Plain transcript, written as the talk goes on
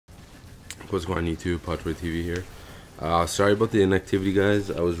What's going on YouTube? Potboy TV here. Sorry about the inactivity, guys.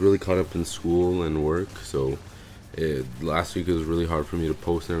 I was really caught up in school and work, so last week it was really hard for me to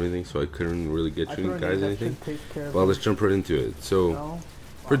post and everything, so I couldn't really get you guys anything. Well, let's jump right into it. So,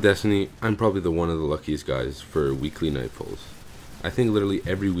 for Destiny, I'm probably one of the luckiest guys for weekly nightfalls. I think literally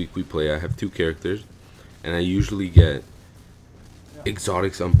every week we play, I have 2 characters, and I usually get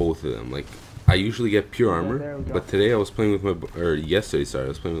exotics on both of them. Like, I usually get pure armor, but today I was playing with yesterday, sorry, I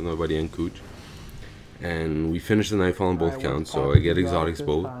was playing with my buddy and Cooch, and we finished the nightfall on both counts, so I get exotics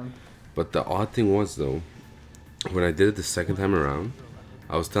both. But the odd thing was, though, when I did it the second time around,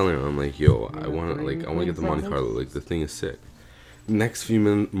 I was telling him, I'm like, yo, I want to get the Monte Carlo, like, the thing is sick. Next few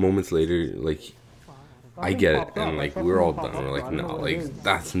moments later, like, I get it, and like, we're all done. We're like, no, like,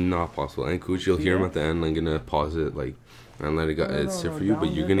 that's not possible. And Cooch, you'll hear him at the end. I'm gonna pause it, like, and let it sit for you,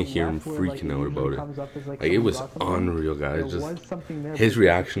 but you're gonna hear him freaking out about it. Like, it was unreal, guys. Just his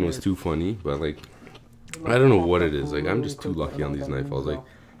reaction was too funny, but like, I don't know what it is. Like, I'm just too lucky on these nightfalls. Like,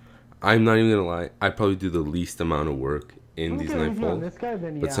 I'm not even gonna lie, I probably do the least amount of work in these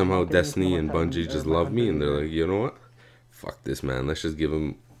nightfalls, but somehow Destiny and Bungie just love me, and they're like, you know what? Fuck this, man. Let's just give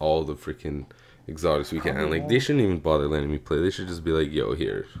him all the freaking exotics we can. And like, they shouldn't even bother letting me play. They should just be like, yo,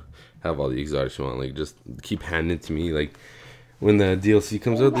 here, have all the exotics you want. Like, just keep handing it to me. Like, when the DLC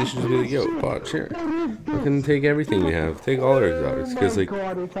comes out, they should just be like, yo, bot, here, I can take everything we have. Take all our exotics. Because, like,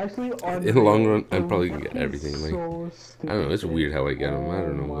 in the long run, I'm probably going to get everything. Like, I don't know. It's weird how I get them. I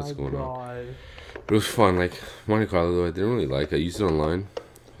don't know what's going on. But it was fun. Like, Monte Carlo, though, I didn't really like. I used it online.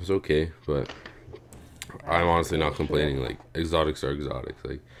 It was okay, but I'm honestly not complaining. Like, exotics are exotics.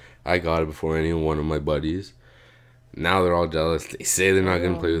 Like, I got it before any one of my buddies. Now they're all jealous. They say they're not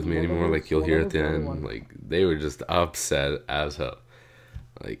going to play with me anymore. Like, you'll hear at the end. Like, they were just upset as hell.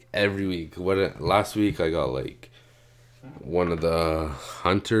 Like, every week. Last week, I got, like, one of the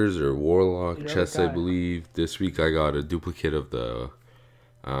Hunters or Warlock chests, I believe. This week, I got a duplicate of the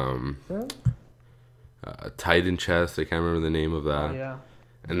Titan chest. I can't remember the name of that.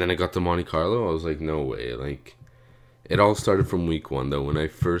 And then I got the Monte Carlo. I was like, no way. Like, it all started from week 1, though, when I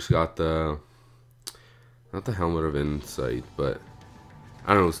first got the... Not the Helmet of Insight, but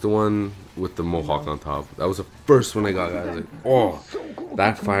I don't know, it's the one with the mohawk on top. That was the first one I got, guys. Like, oh,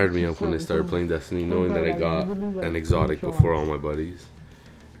 that fired me up when I started playing Destiny, knowing that I got an exotic before all my buddies.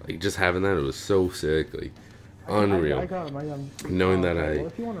 Like, just having that, it was so sick, like, unreal. Knowing that I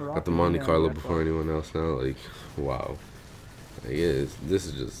got the Monte Carlo before anyone else now, like, wow. Like, this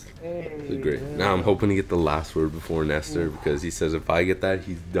is just great. Now I'm hoping to get the last word before Nestor, because he says if I get that,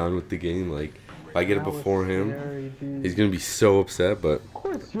 he's done with the game. Like, if I get it before him, he's gonna be so upset. But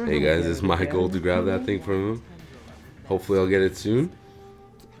hey, guys, it's my goal to grab that thing from him. Hopefully I'll get it soon.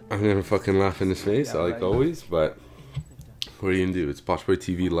 I'm gonna fucking laugh in his face like always, but what are you gonna do? It's Potboy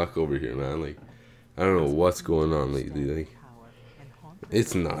TV luck over here, man. Like, I don't know what's going on lately. Like,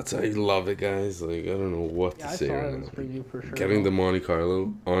 it's nuts. I love it, guys. Like, I don't know what to say right now. Getting the Monte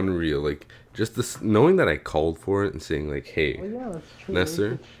Carlo, unreal. Like, just this, knowing that I called for it and saying like, hey,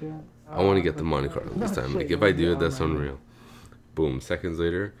 Nestor, I want to get the Monte Carlo this time. Like, if I do it, that's unreal. Boom. Seconds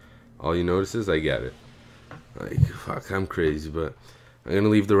later, all you notice is I get it. Like, fuck, I'm crazy, but I'm going to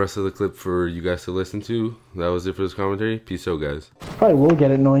leave the rest of the clip for you guys to listen to. That was it for this commentary. Peace out, guys. Probably will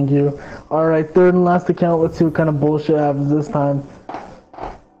get it knowing you. Alright, third and last account. Let's see what kind of bullshit happens this time.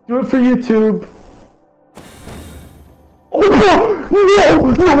 Do it for YouTube. Oh,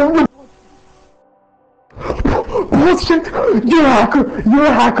 no! Bullshit! You're a hacker! You're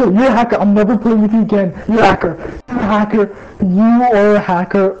a hacker! You're a hacker! I'm never playing with you again! You're a hacker! You're a hacker! You are a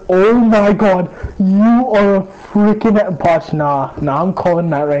hacker! Oh my god! You are a freaking potch! Nah, I'm calling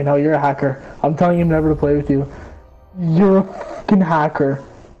that right now. You're a hacker. I'm telling you never to play with you. You're a fucking hacker.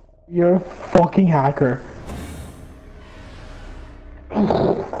 You're a fucking hacker.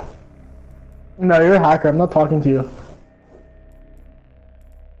 No, you're a hacker. I'm not talking to you.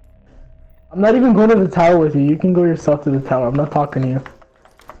 I'm not even going to the tower with you. You can go yourself to the tower. I'm not talking to you.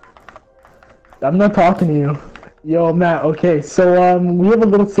 I'm not talking to you. Yo, Matt, okay, so, we have a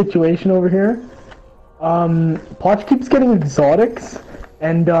little situation over here. Potch keeps getting exotics,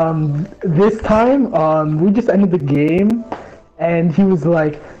 and, this time, we just ended the game, and he was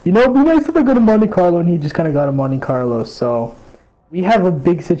like, you know, it'd be nice if I go to Monte Carlo, and he just kind of got a Monte Carlo, so we have a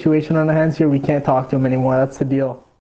big situation on our hands here. We can't talk to him anymore. That's the deal.